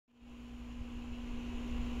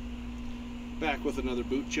Back with another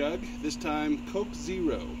boot chug, this time Coke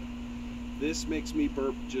Zero. This makes me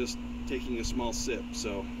burp just taking a small sip,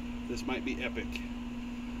 so this might be epic.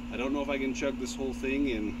 I don't know if I can chug this whole thing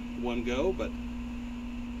in one go, but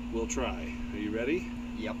we'll try. Are you ready?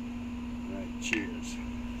 Yep. Alright, cheers.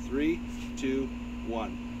 3, 2,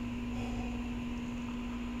 1.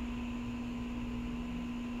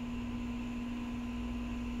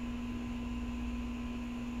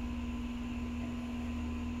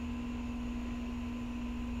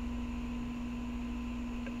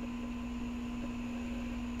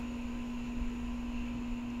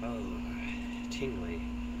 Oh, tingly.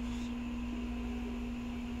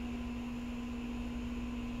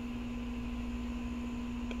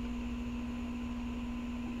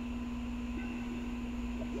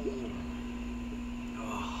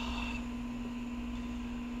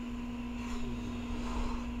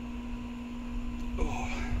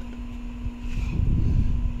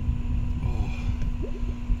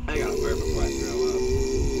 I got a burp before I throw up.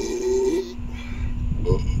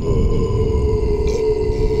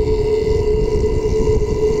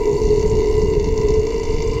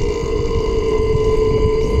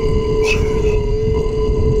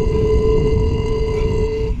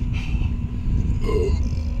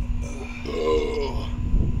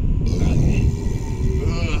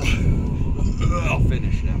 I'll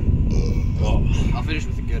finish now. I'll finish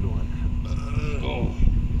with a good one.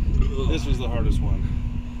 This was the hardest one.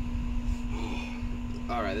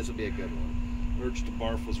 Alright, this will be a good one. Urge to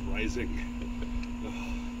barf was rising.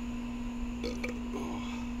 I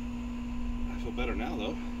feel better now,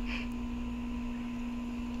 though.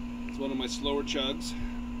 It's one of my slower chugs.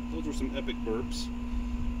 Those were some epic burps.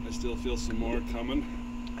 I still feel some more coming.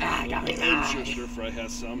 Got me I'm sure Stir Fry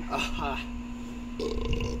has some.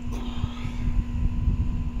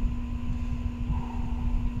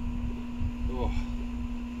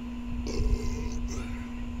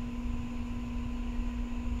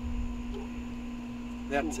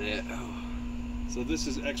 That's it. So this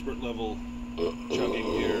is expert level chugging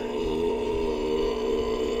here.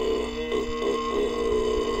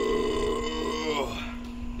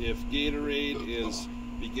 If Gatorade is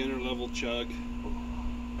beginner level chug,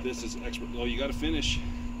 this is expert. Oh, you got to finish.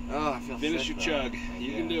 Oh, I feel Finish sick, your chug.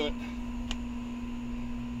 You can do it.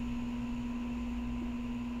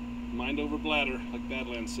 Mind over bladder, like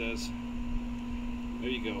Badlands says. There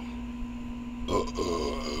you go.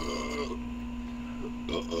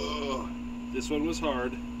 This one was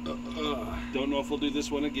hard. Don't know if we'll do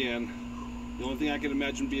this one again. The only thing I can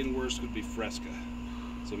imagine being worse would be Fresca.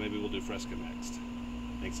 So maybe we'll do Fresca next.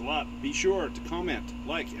 Thanks a lot. Be sure to comment,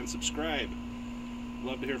 like, and subscribe.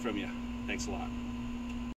 Love to hear from you. Thanks a lot.